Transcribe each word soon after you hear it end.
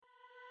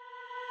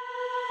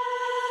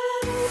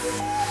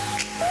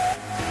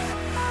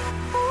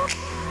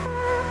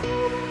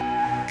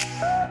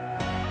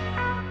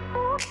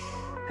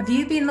Have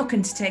you been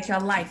looking to take your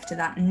life to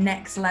that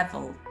next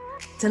level?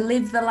 To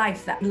live the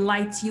life that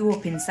lights you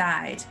up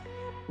inside?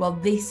 Well,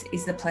 this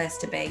is the place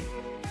to be.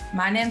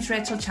 My name's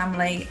Rachel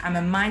Chamley. I'm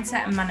a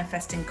mindset and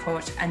manifesting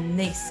coach, and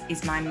this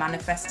is my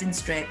Manifesting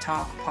Straight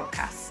Talk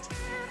podcast.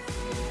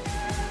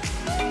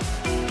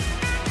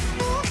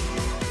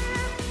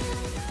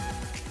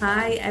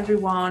 Hi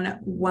everyone,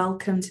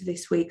 welcome to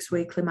this week's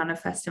weekly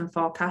Manifesting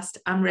Forecast.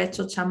 I'm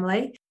Rachel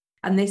Chamley,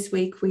 and this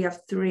week we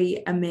have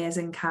three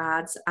amazing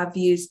cards. I've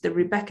used the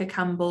Rebecca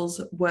Campbell's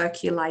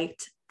Work Your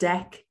Light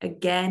deck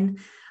again.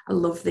 I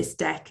love this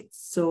deck, it's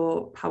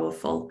so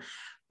powerful.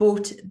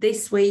 But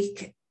this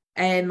week,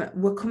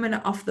 we're coming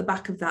off the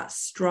back of that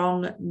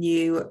strong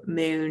new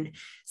moon.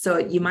 So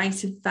you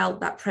might have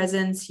felt that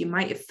presence. You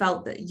might have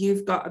felt that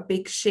you've got a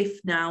big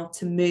shift now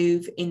to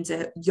move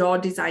into your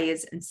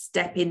desires and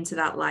step into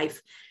that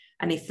life.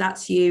 And if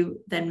that's you,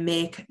 then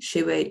make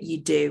sure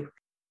you do.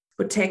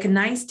 But take a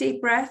nice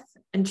deep breath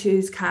and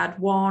choose card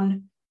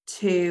 1,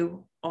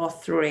 2, or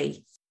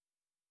 3.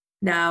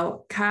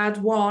 Now, card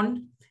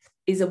 1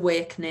 is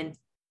awakening.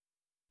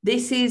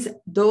 This is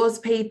those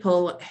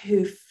people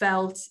who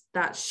felt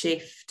that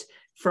shift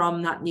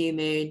from that new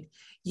moon.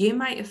 You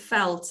might have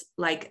felt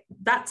like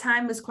that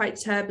time was quite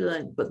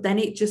turbulent, but then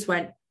it just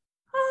went,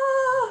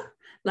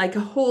 like a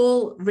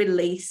whole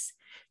release.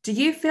 Do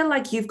you feel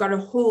like you've got a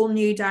whole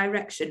new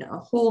direction, a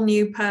whole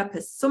new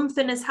purpose?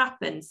 Something has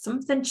happened,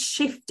 something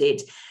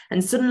shifted,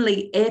 and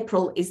suddenly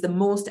April is the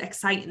most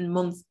exciting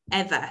month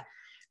ever,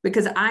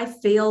 because I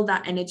feel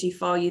that energy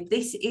for you.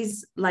 This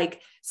is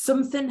like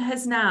something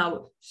has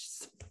now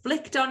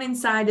flicked on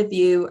inside of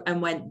you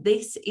and went,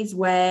 this is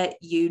where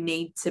you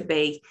need to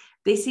be.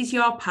 This is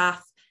your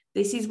path.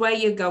 This is where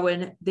you're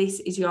going. This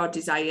is your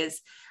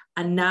desires.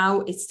 And now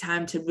it's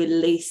time to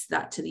release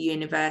that to the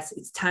universe.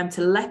 It's time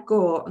to let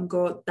go and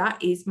go,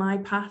 that is my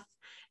path.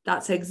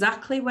 That's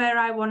exactly where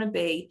I want to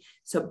be.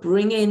 So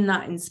bring in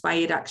that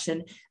inspired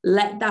action.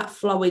 Let that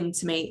flow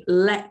into me.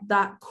 Let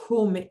that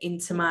come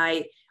into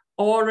my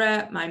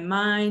aura, my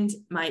mind,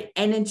 my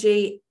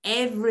energy,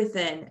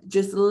 everything.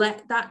 Just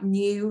let that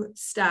new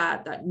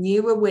start, that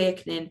new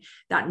awakening,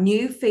 that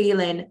new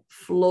feeling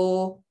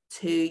flow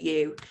to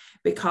you,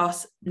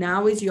 because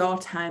now is your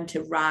time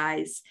to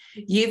rise.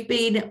 You've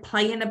been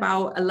playing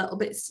about a little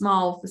bit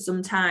small for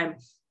some time,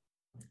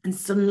 and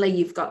suddenly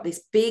you've got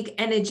this big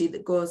energy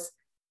that goes,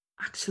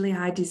 actually,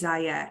 I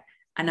desire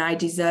and I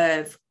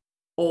deserve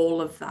all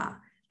of that.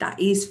 That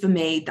is for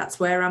me. That's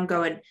where I'm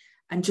going.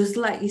 And just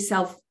let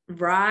yourself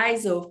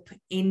rise up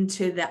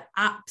into the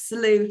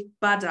absolute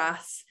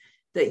badass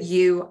that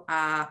you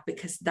are,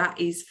 because that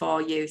is for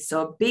you.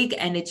 So big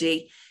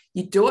energy.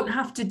 You don't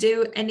have to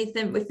do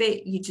anything with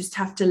it. You just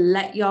have to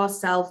let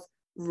yourself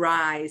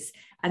rise.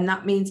 And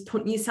that means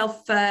putting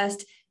yourself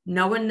first,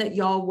 knowing that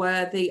you're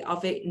worthy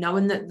of it,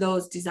 knowing that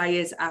those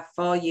desires are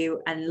for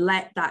you, and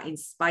let that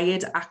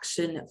inspired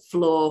action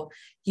flow.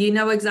 You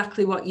know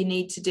exactly what you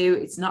need to do.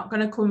 It's not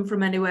going to come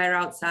from anywhere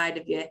outside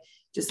of you.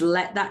 Just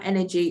let that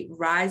energy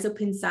rise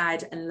up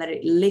inside and let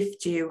it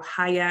lift you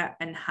higher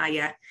and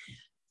higher.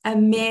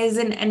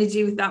 Amazing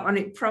energy with that one.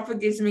 It proper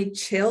gives me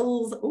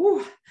chills.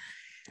 Ooh.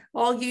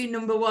 All you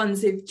number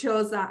ones who've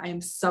chose that, I am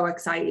so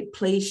excited.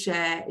 Please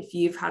share if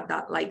you've had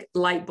that like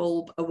light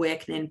bulb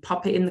awakening.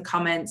 Pop it in the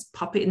comments,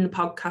 pop it in the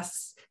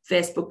podcast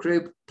Facebook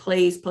group.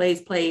 Please, please,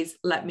 please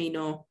let me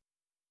know.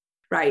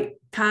 Right,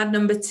 card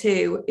number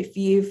 2, if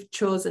you've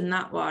chosen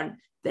that one,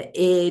 the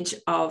Age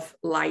of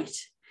Light.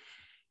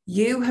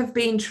 You have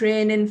been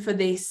training for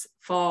this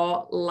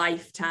for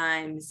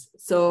lifetimes.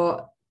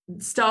 So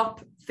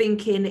stop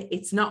thinking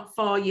it's not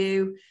for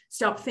you.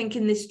 Stop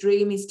thinking this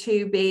dream is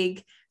too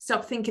big.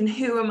 Stop thinking,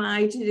 who am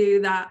I to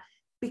do that?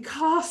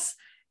 Because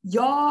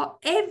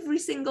every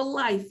single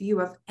life you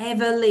have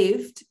ever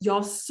lived,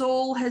 your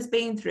soul has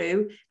been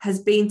through, has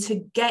been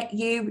to get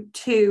you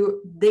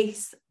to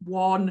this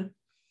one.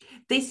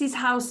 This is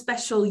how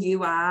special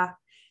you are.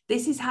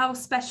 This is how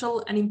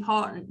special and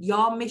important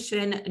your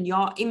mission and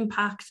your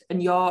impact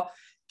and your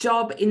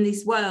job in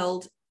this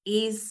world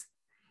is.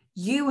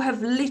 You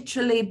have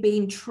literally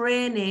been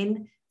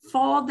training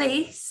for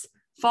this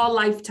for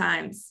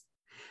lifetimes.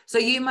 So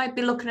you might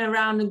be looking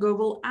around and go,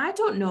 well, I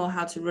don't know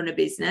how to run a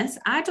business.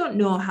 I don't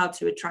know how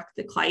to attract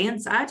the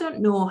clients. I don't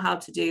know how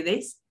to do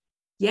this.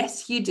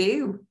 Yes, you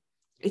do.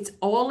 It's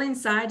all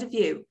inside of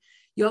you.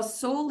 Your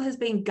soul has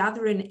been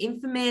gathering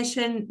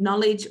information,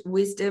 knowledge,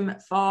 wisdom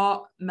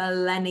for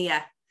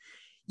millennia.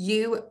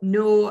 You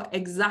know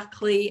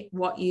exactly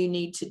what you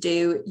need to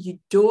do. You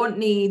don't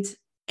need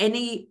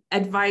any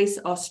advice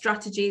or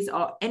strategies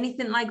or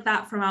anything like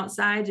that from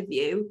outside of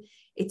you.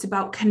 It's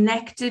about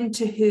connecting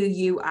to who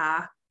you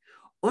are,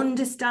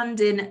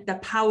 understanding the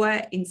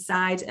power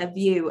inside of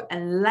you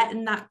and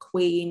letting that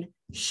queen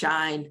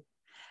shine.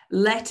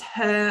 Let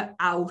her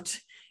out.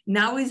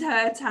 Now is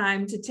her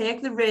time to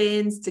take the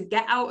reins, to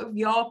get out of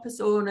your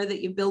persona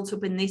that you've built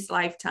up in this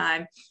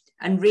lifetime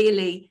and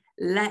really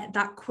let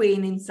that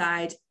queen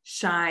inside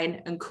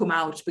shine and come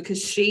out,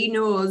 because she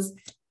knows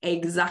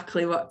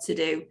exactly what to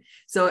do.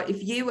 So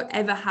if you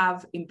ever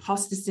have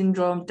imposter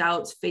syndrome,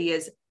 doubts,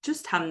 fears,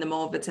 just hand them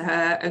over to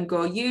her and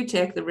go, you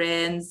take the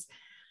reins.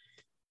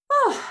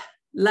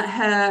 Let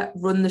her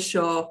run the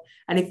show.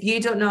 And if you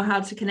don't know how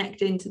to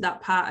connect into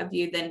that part of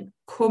you, then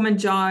come and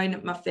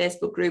join my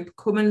Facebook group.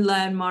 Come and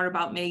learn more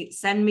about me.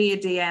 Send me a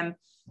DM.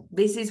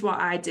 This is what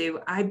I do.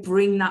 I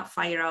bring that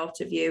fire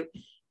out of you.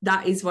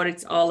 That is what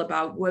it's all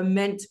about. We're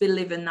meant to be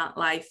living that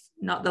life,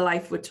 not the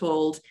life we're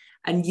told.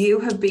 And you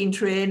have been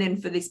training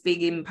for this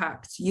big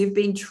impact. You've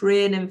been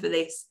training for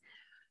this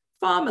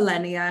for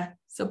millennia.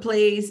 So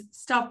please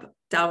stop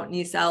doubting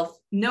yourself.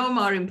 No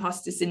more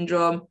imposter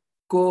syndrome.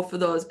 Go for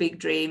those big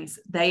dreams.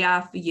 They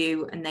are for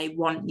you and they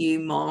want you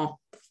more.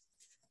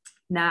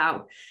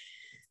 Now,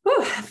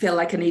 I feel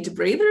like I need a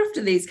breather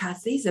after these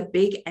cards. These are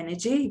big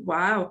energy.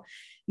 Wow.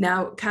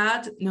 Now,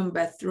 card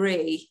number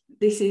 3.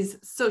 This is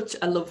such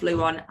a lovely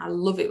one. I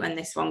love it when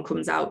this one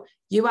comes out.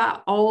 You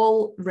are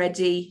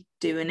already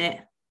doing it.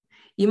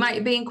 You might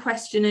have been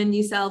questioning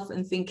yourself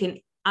and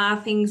thinking,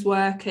 are things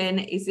working?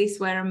 Is this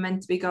where I'm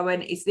meant to be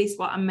going? Is this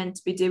what I'm meant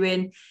to be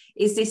doing?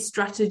 Is this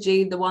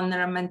strategy the one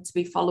that I'm meant to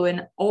be following?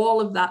 All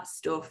of that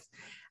stuff.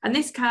 And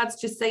this card's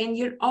just saying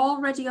you're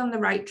already on the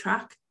right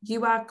track.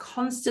 You are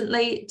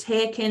constantly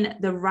taking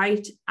the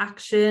right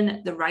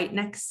action, the right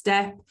next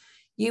step.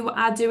 You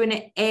are doing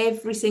it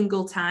every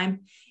single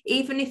time.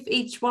 Even if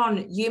each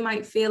one you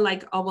might feel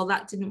like, oh, well,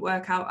 that didn't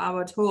work out how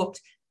I'd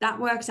hoped. That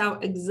works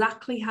out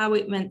exactly how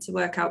it meant to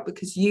work out,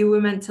 because you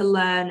were meant to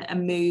learn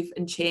and move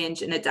and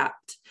change and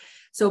adapt.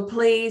 So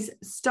please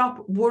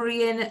stop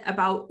worrying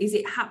about, is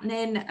it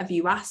happening? Have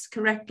you asked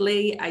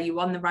correctly? Are you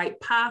on the right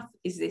path?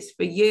 Is this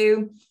for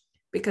you?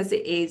 Because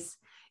it is.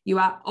 You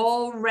are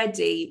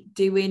already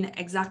doing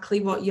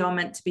exactly what you're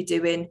meant to be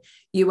doing.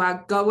 You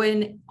are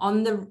going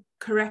on the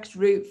correct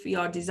route for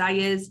your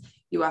desires.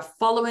 You are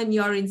following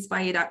your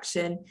inspired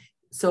action.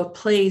 So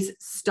please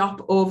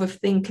stop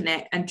overthinking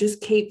it and just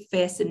keep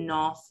facing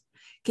north.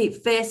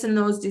 Keep facing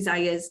those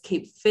desires.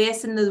 Keep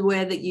facing the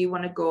way that you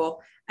want to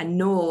go, and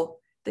know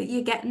that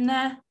you're getting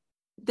there.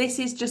 This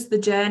is just the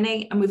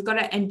journey, and we've got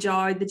to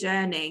enjoy the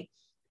journey.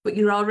 But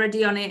you're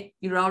already on it.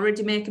 You're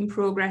already making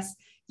progress.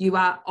 You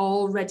are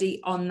already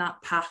on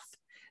that path.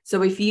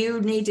 So if you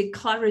needed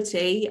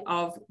clarity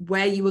of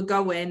where you were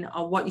going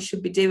or what you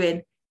should be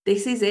doing,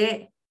 this is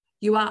it.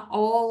 You are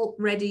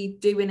already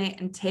doing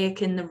it and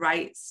taking the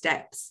right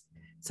steps.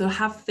 So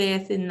have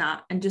faith in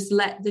that and just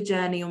let the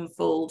journey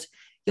unfold.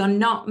 You're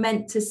not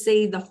meant to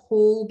see the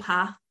whole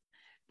path.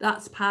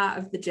 That's part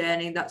of the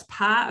journey. That's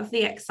part of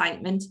the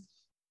excitement.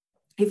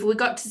 If we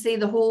got to see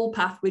the whole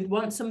path, we'd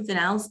want something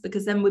else,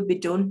 because then we'd be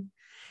done.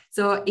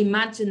 So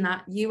imagine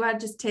that you are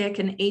just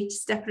taking each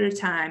step at a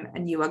time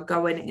and you are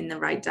going in the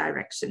right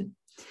direction.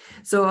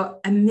 So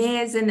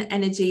amazing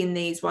energy in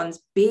these ones,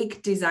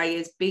 big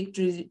desires, big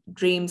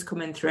dreams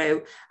coming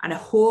through. And I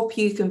hope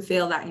you can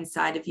feel that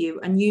inside of you,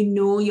 and you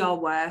know your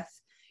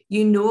worth.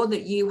 You know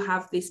that you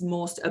have this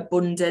most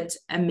abundant,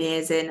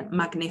 amazing,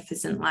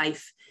 magnificent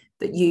life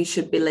that you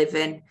should be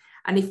living.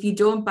 And if you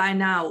don't by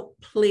now,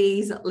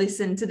 please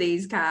listen to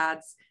these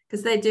cards,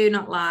 because they do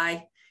not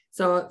lie.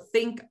 So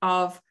think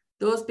of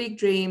those big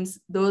dreams,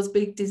 those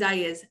big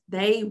desires.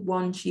 They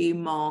want you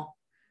more.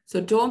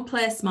 So don't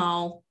play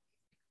small.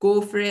 Go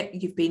for it.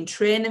 You've been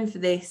training for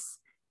this.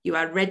 You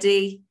are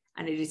ready,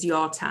 and it is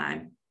your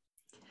time.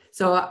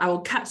 So I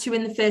will catch you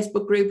in the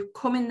Facebook group.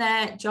 Come in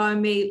there,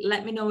 join me.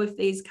 Let me know if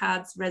these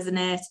cards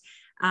resonate,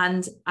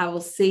 and I will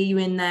see you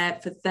in there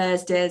for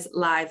Thursday's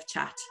live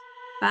chat.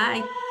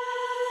 Bye.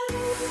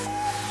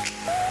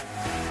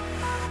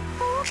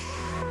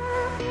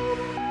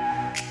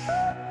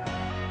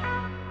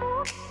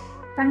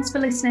 Thanks for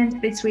listening to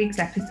this week's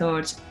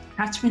episode.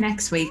 Catch me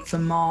next week for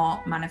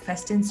more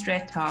Manifesting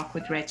Straight Talk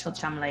with Rachel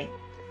Chamley.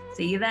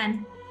 See you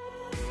then.